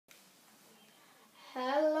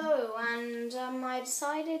and I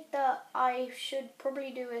decided that I should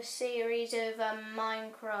probably do a series of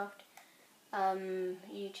Minecraft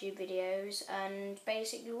YouTube videos, and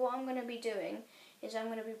basically what I'm going to be doing is I'm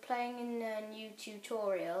going to be playing in a new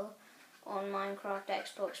tutorial on Minecraft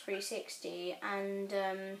Xbox 360, and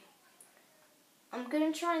I'm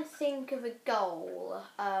going to try and think of a goal,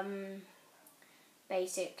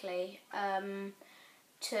 basically,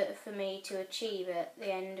 for me to achieve at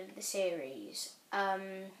the end of the series.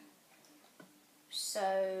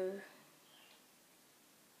 So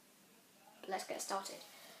let's get started.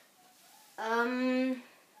 I'm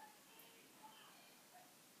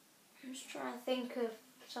just trying to think of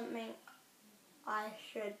something I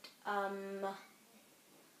should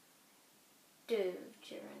do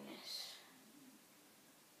during this.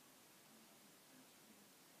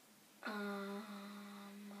 I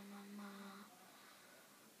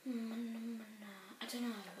don't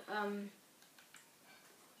know.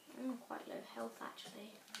 I'm quite low health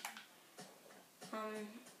actually.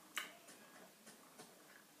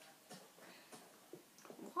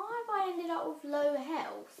 Why have I ended up with low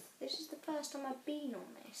health? This is the first time I've been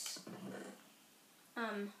on this.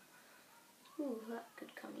 Ooh, that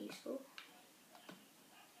could come useful.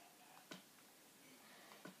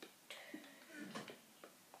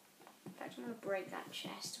 In fact, I'm going to break that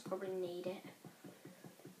chest. I probably need it.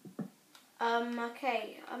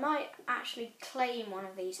 Okay, I might actually claim one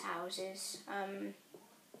of these houses.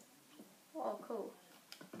 Oh, cool.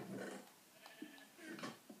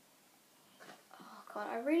 Oh god,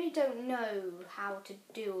 I really don't know how to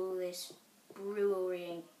do all this brewery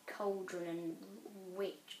and cauldron and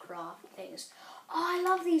witchcraft things. Oh, I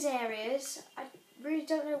love these areas. I really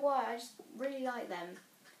don't know why, I just really like them.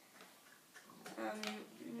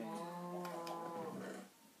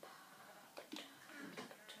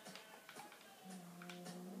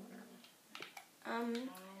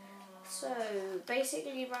 So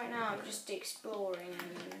basically right now I'm just exploring,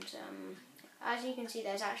 and as you can see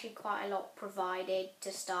there's actually quite a lot provided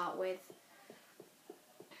to start with.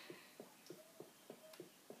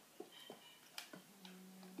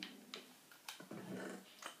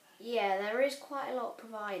 Yeah, there is quite a lot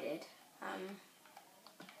provided.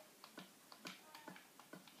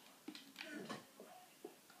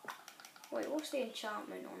 Wait, what's the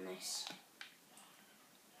enchantment on this?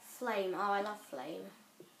 Flame. Oh, I love flame.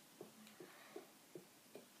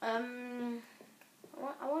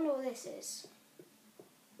 I wonder what this is.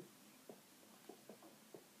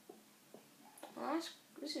 Well,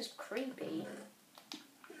 this is creepy.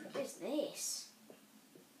 What is this?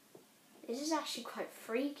 This is actually quite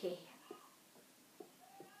freaky.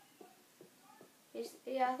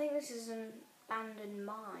 Yeah, I think this is an abandoned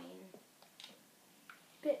mine.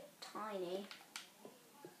 Bit tiny.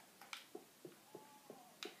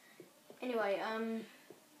 Anyway,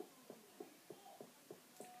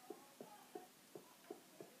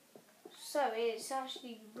 so it's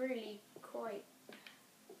actually really quite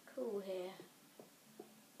cool here.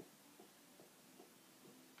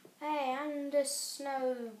 Hey, and a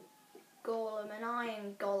snow golem, an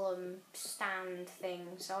iron golem stand thing,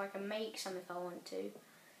 so I can make some if I want to.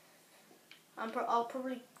 I'll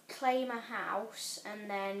probably claim a house and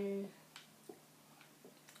then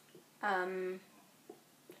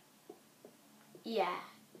yeah,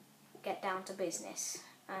 get down to business.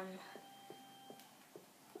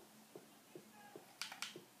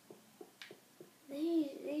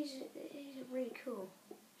 These are really cool.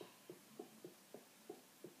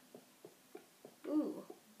 Ooh,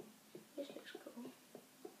 this looks cool.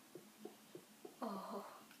 Oh.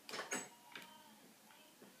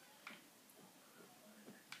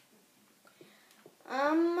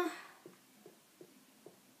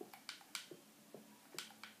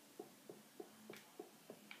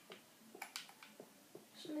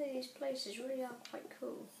 Some of these places really are quite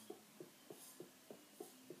cool.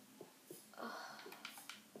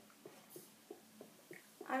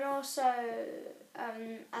 And also,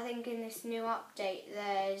 I think in this new update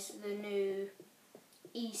there's the new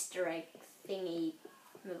Easter egg thingy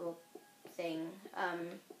little thing.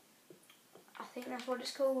 I think that's what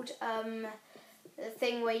it's called. The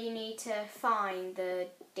thing where you need to find the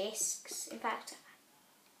discs. In fact,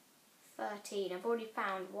 13. I've already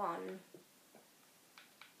found one.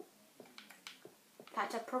 In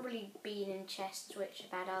fact, I've probably been in chests which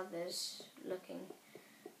have had others looking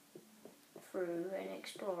through and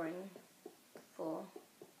exploring for.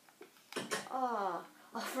 Oh,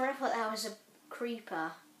 I thought that was a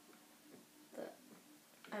creeper, but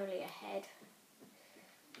only a head.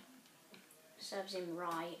 Serves him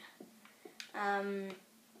right.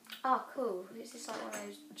 Oh, cool. Is this like one of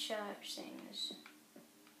those church things?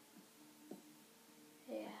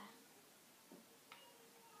 Yeah.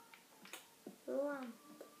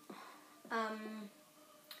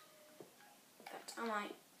 I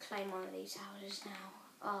might claim one of these houses now.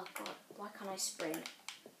 Oh god, why can't I sprint?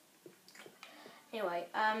 Anyway,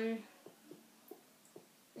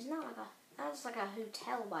 isn't that like that's like a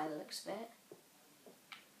hotel by the looks of it.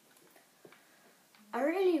 I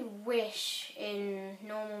really wish in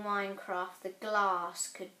normal Minecraft the glass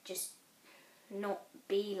could just not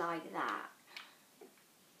be like that.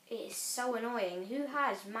 It is so annoying. Who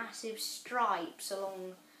has massive stripes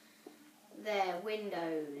along their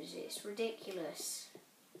windows? It's ridiculous.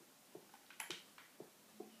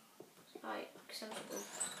 It's like some sort of...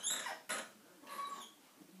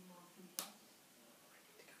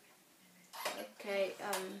 Okay,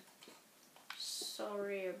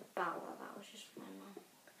 sorry about that. That was just my mum.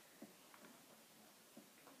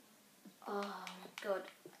 Oh my god.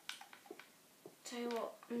 Tell you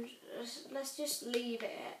what, let's just leave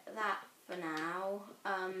it at that for now.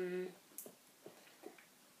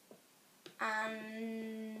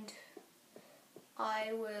 And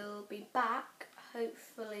I will be back,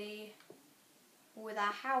 hopefully, with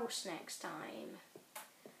our house next time.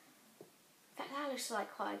 That looks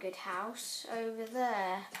like quite a good house over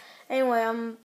there. Anyway,